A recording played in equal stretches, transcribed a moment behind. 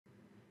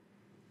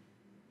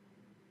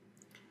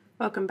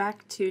Welcome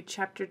back to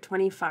Chapter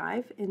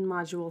 25 in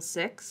Module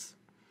 6.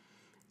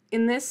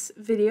 In this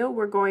video,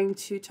 we're going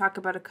to talk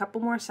about a couple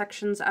more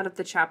sections out of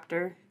the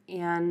chapter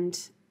and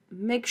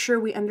make sure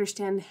we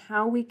understand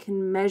how we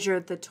can measure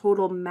the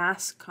total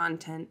mass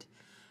content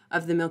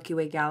of the Milky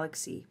Way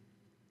galaxy.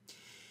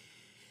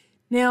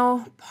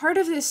 Now, part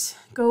of this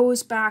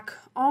goes back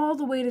all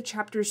the way to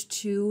Chapters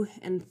 2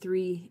 and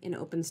 3 in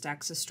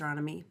OpenStax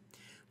Astronomy,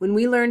 when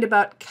we learned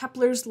about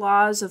Kepler's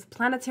laws of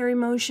planetary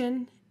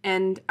motion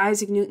and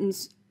Isaac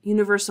Newton's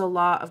universal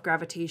law of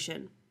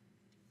gravitation.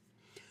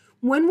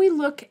 When we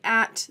look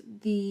at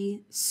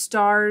the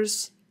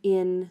stars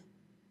in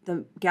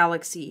the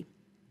galaxy,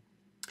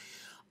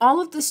 all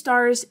of the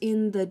stars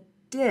in the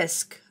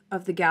disk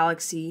of the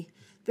galaxy,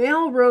 they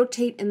all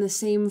rotate in the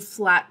same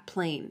flat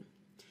plane.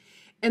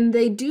 And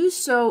they do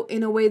so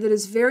in a way that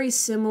is very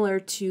similar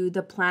to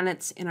the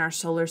planets in our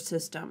solar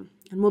system.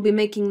 And we'll be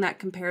making that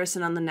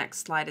comparison on the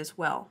next slide as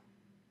well.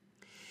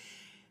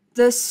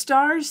 The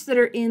stars that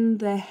are in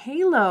the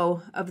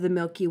halo of the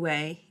Milky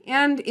Way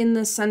and in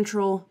the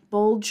central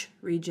bulge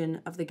region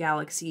of the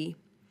galaxy,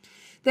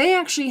 they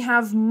actually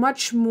have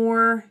much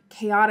more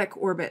chaotic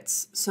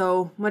orbits,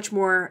 so much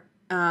more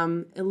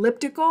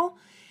elliptical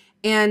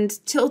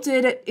and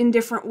tilted in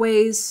different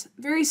ways,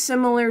 very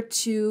similar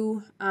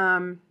to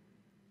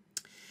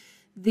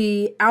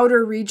the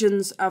outer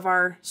regions of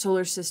our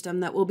solar system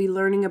that we'll be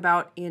learning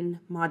about in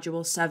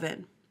Module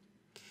 7.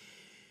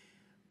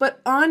 But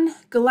on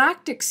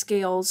galactic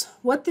scales,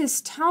 what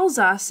this tells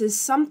us is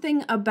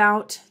something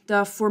about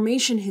the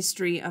formation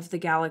history of the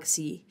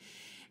galaxy.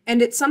 And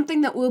it's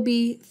something that we'll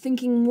be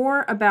thinking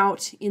more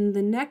about in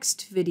the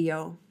next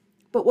video.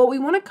 But what we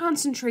want to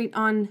concentrate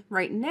on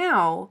right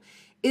now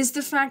is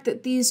the fact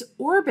that these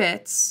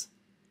orbits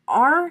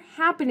are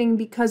happening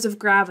because of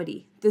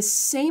gravity. The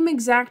same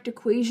exact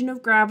equation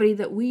of gravity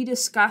that we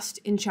discussed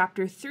in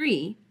Chapter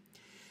 3.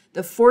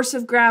 The force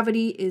of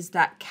gravity is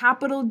that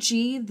capital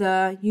G,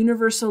 the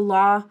universal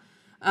law,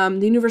 the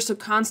universal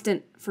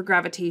constant for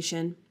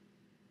gravitation.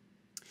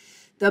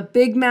 The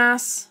big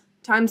mass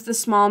times the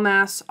small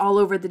mass all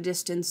over the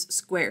distance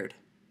squared.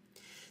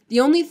 The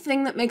only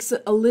thing that makes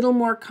it a little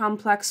more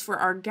complex for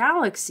our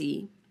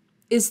galaxy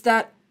is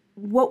that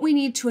what we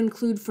need to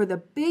include for the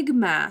big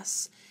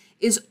mass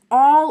is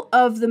all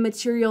of the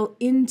material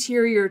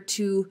interior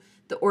to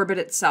the orbit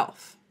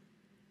itself.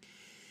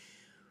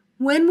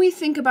 When we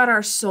think about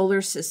our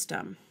solar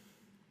system,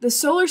 the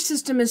solar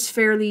system is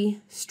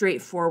fairly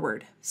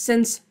straightforward.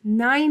 Since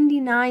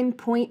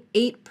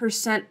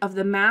 99.8% of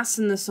the mass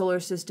in the solar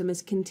system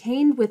is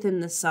contained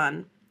within the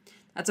sun,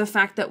 that's a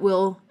fact that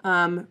we'll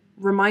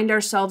remind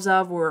ourselves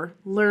of or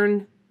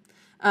learn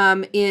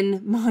in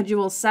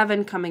Module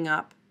 7 coming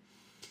up.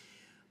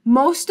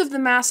 Most of the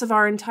mass of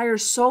our entire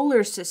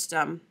solar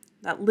system,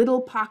 that little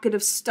pocket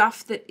of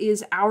stuff that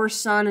is our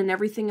sun and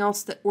everything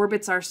else that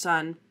orbits our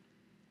sun,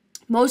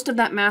 most of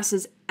that mass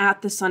is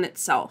at the sun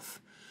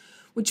itself,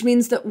 which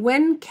means that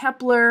when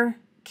Kepler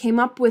came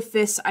up with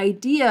this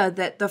idea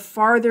that the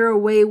farther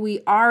away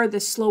we are, the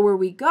slower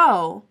we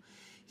go,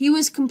 he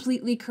was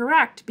completely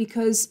correct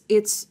because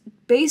it's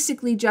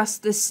basically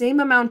just the same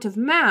amount of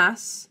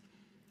mass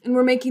and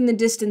we're making the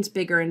distance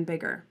bigger and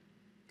bigger.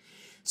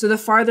 So the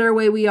farther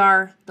away we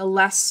are, the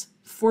less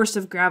force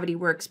of gravity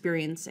we're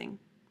experiencing.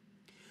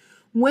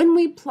 When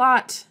we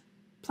plot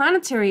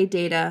planetary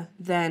data,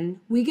 then,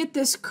 we get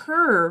this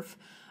curve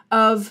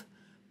of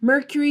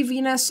Mercury,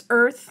 Venus,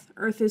 Earth.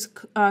 Earth is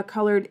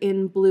colored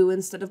in blue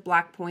instead of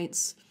black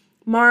points.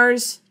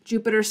 Mars,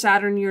 Jupiter,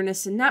 Saturn,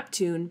 Uranus, and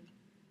Neptune.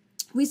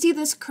 We see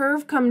this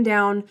curve come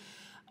down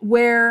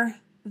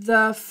where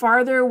the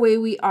farther away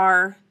we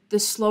are, the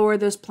slower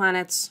those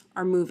planets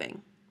are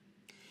moving.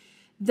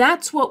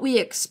 That's what we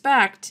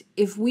expect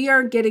if we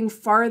are getting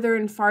farther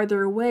and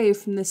farther away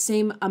from the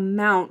same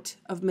amount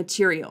of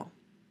material.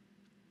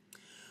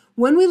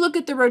 When we look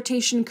at the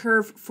rotation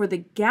curve for the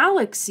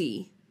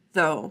galaxy,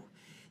 though,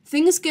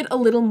 things get a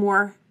little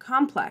more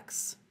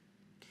complex.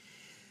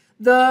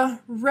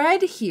 The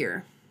red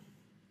here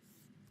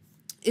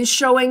is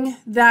showing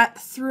that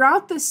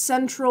throughout the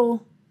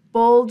central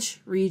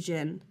bulge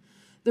region,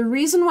 the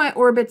reason why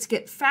orbits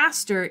get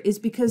faster is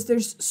because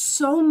there's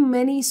so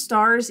many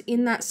stars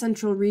in that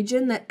central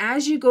region that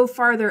as you go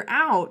farther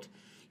out,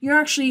 you're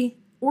actually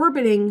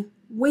orbiting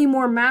way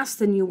more mass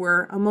than you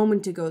were a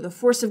moment ago. The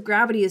force of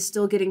gravity is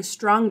still getting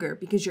stronger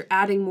because you're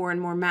adding more and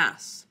more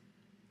mass.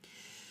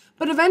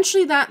 But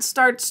eventually that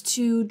starts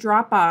to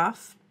drop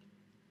off.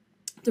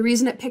 The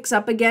reason it picks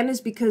up again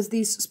is because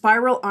these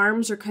spiral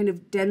arms are kind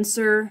of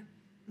denser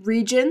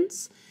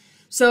regions.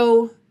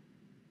 So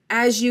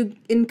as you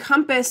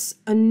encompass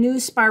a new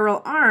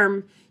spiral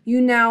arm,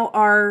 you now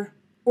are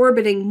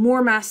orbiting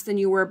more mass than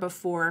you were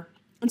before.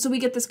 And so we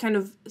get this kind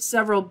of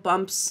several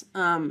bumps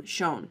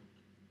shown.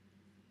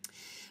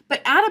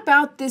 But at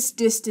about this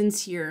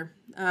distance here,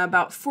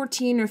 about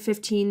 14 or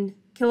 15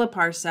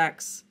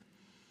 kiloparsecs,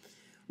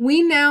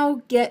 we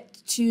now get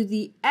to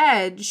the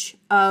edge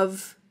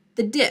of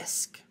the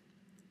disk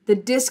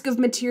of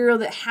material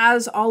that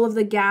has all of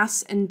the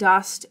gas and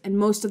dust and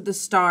most of the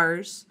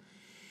stars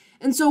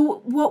And so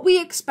what we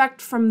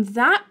expect from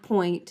that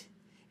point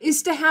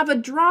is to have a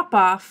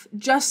drop-off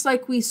just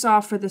like we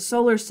saw for the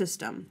solar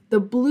system.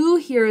 The blue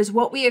here is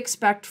what we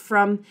expect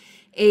from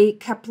a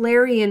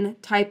Keplerian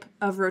type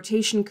of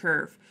rotation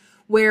curve,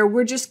 where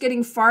we're just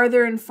getting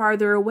farther and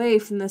farther away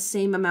from the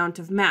same amount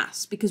of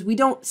mass because we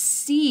don't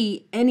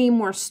see any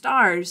more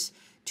stars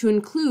to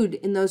include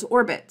in those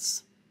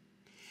orbits.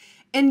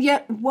 And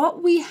yet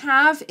what we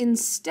have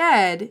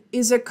instead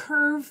is a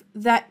curve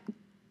that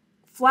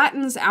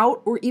flattens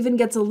out or even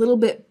gets a little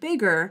bit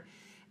bigger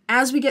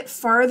as we get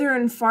farther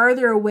and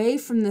farther away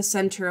from the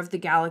center of the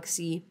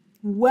galaxy,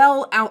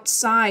 well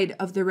outside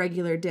of the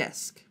regular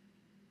disk.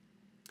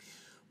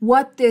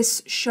 What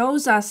this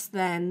shows us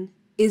then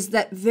is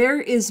that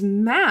there is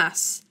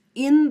mass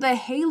in the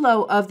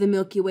halo of the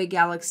Milky Way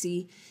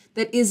galaxy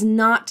that is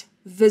not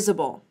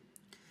visible.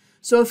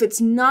 So if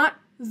it's not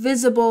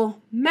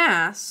visible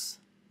mass,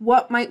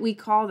 what might we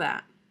call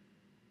that?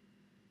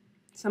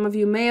 Some of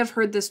you may have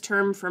heard this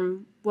term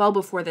from well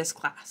before this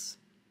class.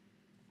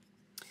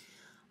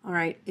 All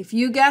right, if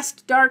you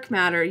guessed dark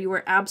matter, you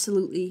are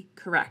absolutely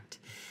correct.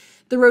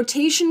 The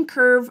rotation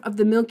curve of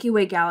the Milky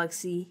Way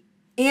galaxy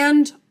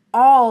and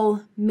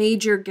all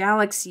major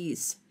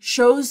galaxies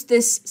shows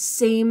this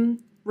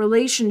same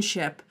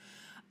relationship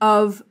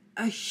of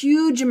a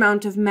huge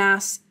amount of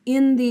mass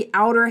in the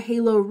outer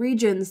halo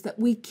regions that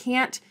we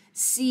can't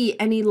see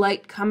any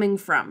light coming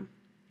from.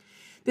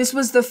 This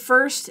was the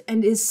first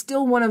and is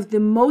still one of the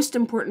most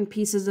important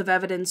pieces of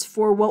evidence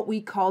for what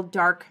we call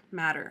dark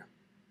matter.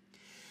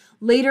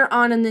 Later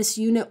on in this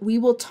unit, we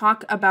will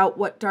talk about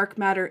what dark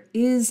matter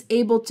is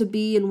able to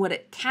be and what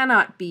it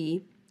cannot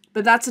be,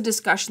 but that's a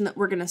discussion that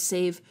we're going to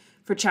save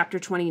for chapter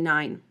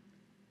 29.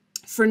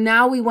 For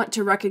now, we want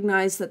to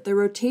recognize that the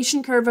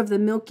rotation curve of the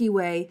Milky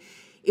Way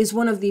is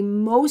one of the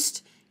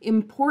most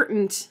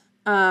important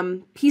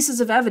pieces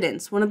of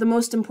evidence, one of the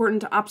most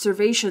important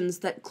observations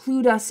that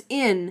clued us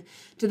in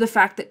to the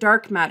fact that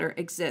dark matter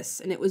exists.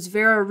 And it was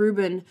Vera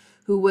Rubin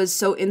who was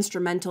so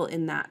instrumental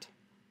in that.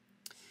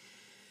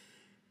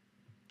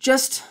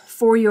 Just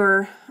for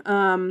your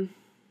kind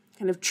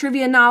of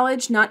trivia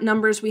knowledge, not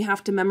numbers we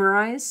have to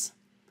memorize,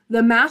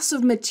 the mass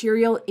of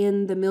material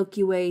in the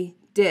Milky Way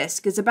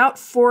disk is about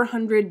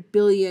 400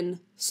 billion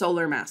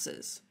solar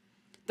masses.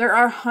 There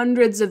are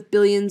hundreds of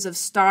billions of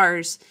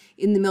stars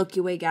in the Milky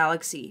Way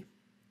galaxy.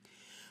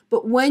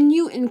 But when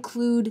you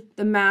include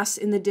the mass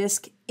in the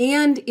disk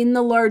and in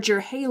the larger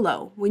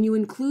halo, when you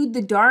include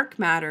the dark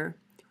matter,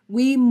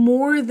 we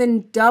more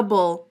than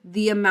double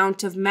the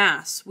amount of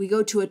mass. We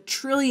go to 1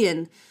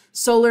 trillion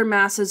solar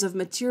masses of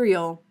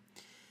material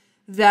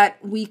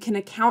that we can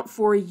account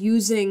for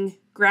using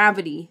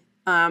gravity,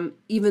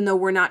 even though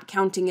we're not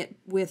counting it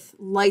with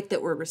light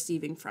that we're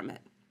receiving from it.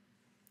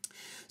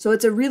 So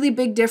it's a really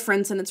big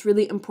difference, and it's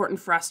really important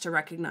for us to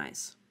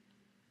recognize.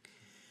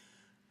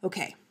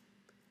 Okay,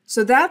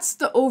 so that's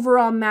the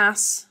overall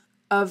mass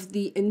of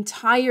the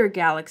entire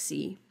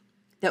galaxy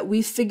that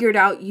we figured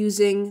out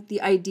using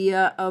the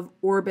idea of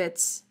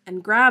orbits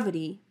and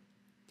gravity.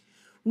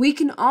 We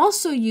can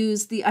also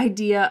use the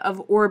idea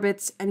of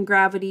orbits and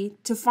gravity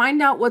to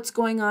find out what's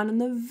going on in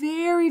the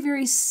very,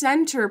 very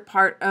center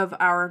part of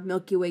our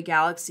Milky Way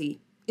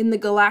galaxy, in the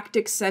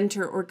galactic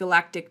center or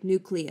galactic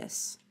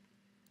nucleus.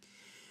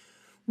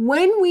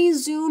 When we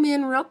zoom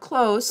in real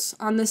close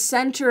on the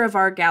center of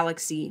our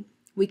galaxy,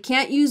 we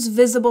can't use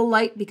visible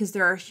light because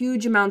there are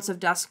huge amounts of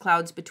dust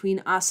clouds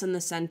between us and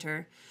the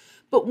center.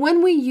 But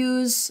when we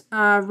use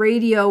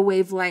radio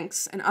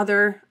wavelengths and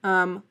other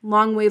long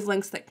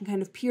wavelengths that can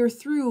kind of peer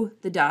through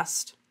the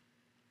dust,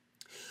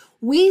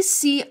 we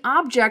see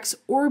objects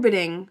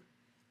orbiting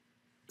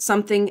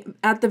something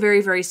at the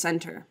very, very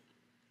center.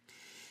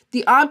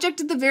 The object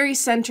at the very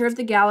center of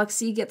the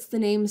galaxy gets the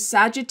name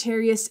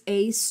Sagittarius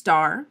A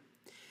star.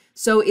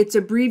 So it's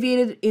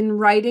abbreviated in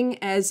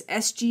writing as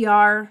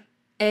SGR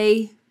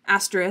A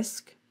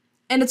asterisk,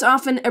 and it's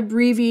often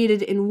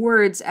abbreviated in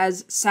words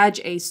as Sag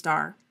A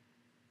star.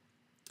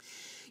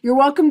 You're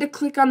welcome to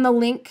click on the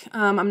link.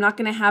 I'm not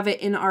going to have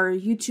it in our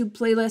YouTube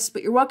playlist,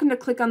 but you're welcome to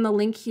click on the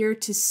link here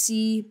to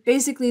see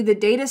basically the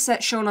data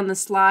set shown on the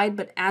slide,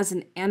 but as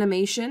an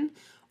animation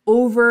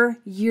over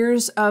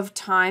years of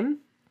time.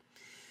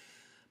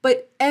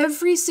 But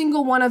every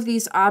single one of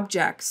these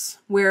objects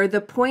where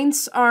the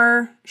points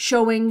are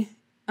showing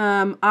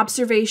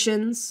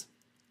observations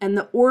and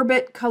the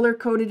orbit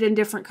color-coded in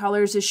different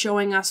colors is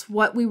showing us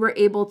what we were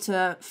able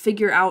to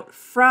figure out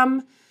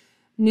from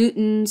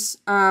Newton's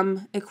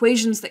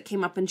equations that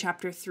came up in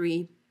chapter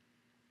 3.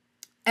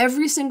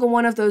 Every single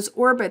one of those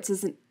orbits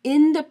is an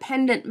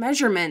independent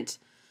measurement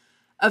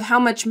of how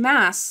much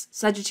mass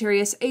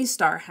Sagittarius A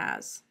star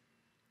has.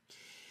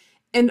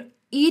 And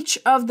each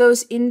of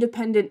those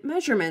independent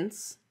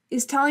measurements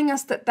is telling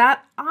us that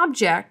that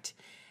object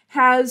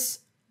has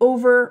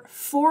over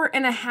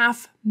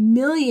 4.5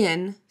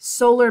 million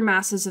solar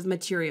masses of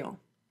material.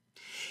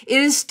 It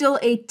is still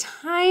a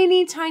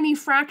tiny, tiny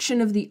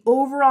fraction of the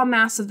overall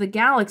mass of the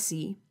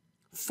galaxy,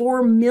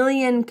 4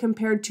 million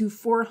compared to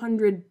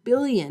 400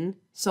 billion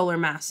solar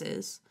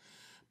masses.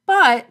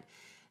 But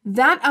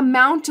that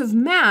amount of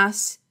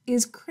mass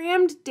is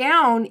crammed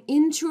down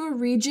into a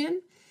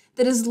region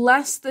that is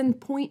less than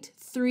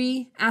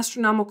 0.3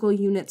 astronomical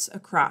units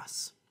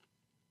across.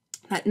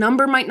 That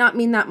number might not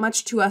mean that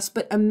much to us,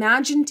 but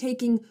imagine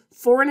taking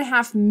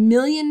 4.5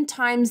 million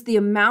times the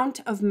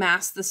amount of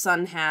mass the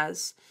sun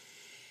has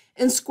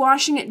and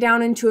squashing it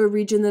down into a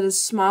region that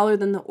is smaller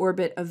than the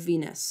orbit of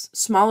Venus,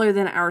 smaller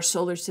than our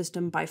solar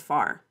system by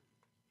far.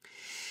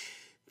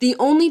 The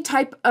only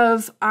type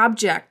of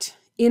object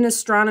in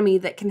astronomy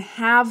that can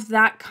have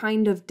that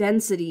kind of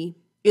density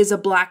is a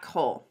black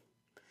hole.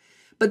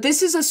 But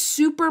this is a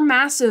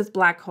supermassive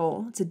black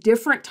hole. It's a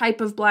different type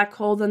of black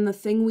hole than the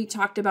thing we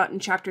talked about in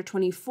chapter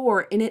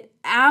 24, and it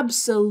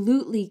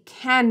absolutely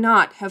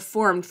cannot have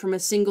formed from a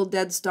single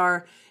dead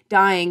star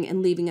dying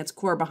and leaving its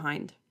core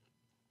behind.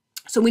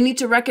 So we need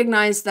to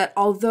recognize that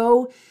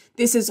although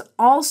this is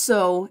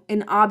also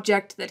an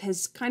object that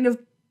has kind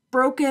of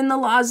broken the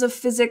laws of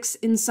physics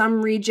in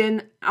some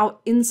region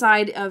out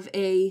inside of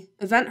an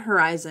event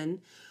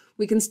horizon,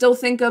 we can still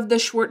think of the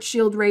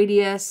Schwarzschild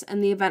radius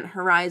and the event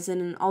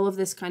horizon and all of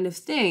this kind of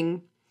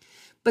thing,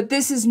 but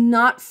this is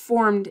not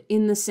formed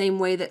in the same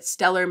way that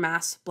stellar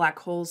mass black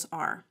holes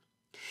are.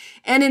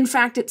 And in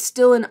fact, it's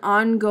still an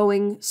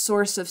ongoing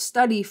source of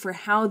study for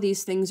how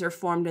these things are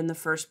formed in the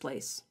first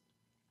place.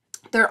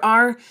 There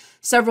are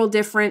several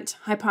different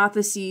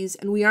hypotheses,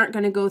 and we aren't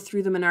going to go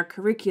through them in our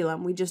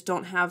curriculum. We just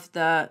don't have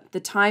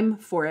the time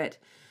for it.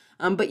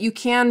 But you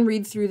can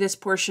read through this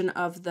portion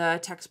of the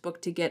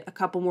textbook to get a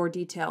couple more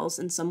details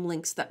and some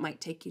links that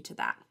might take you to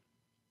that.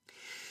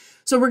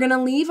 So we're going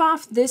to leave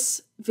off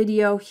this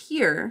video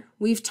here.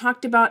 We've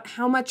talked about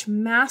how much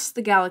mass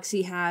the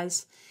galaxy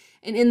has.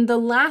 And in the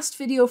last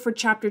video for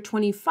chapter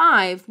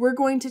 25, we're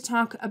going to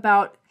talk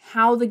about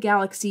how the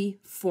galaxy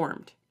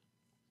formed.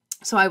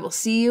 So I will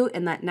see you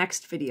in that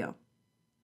next video.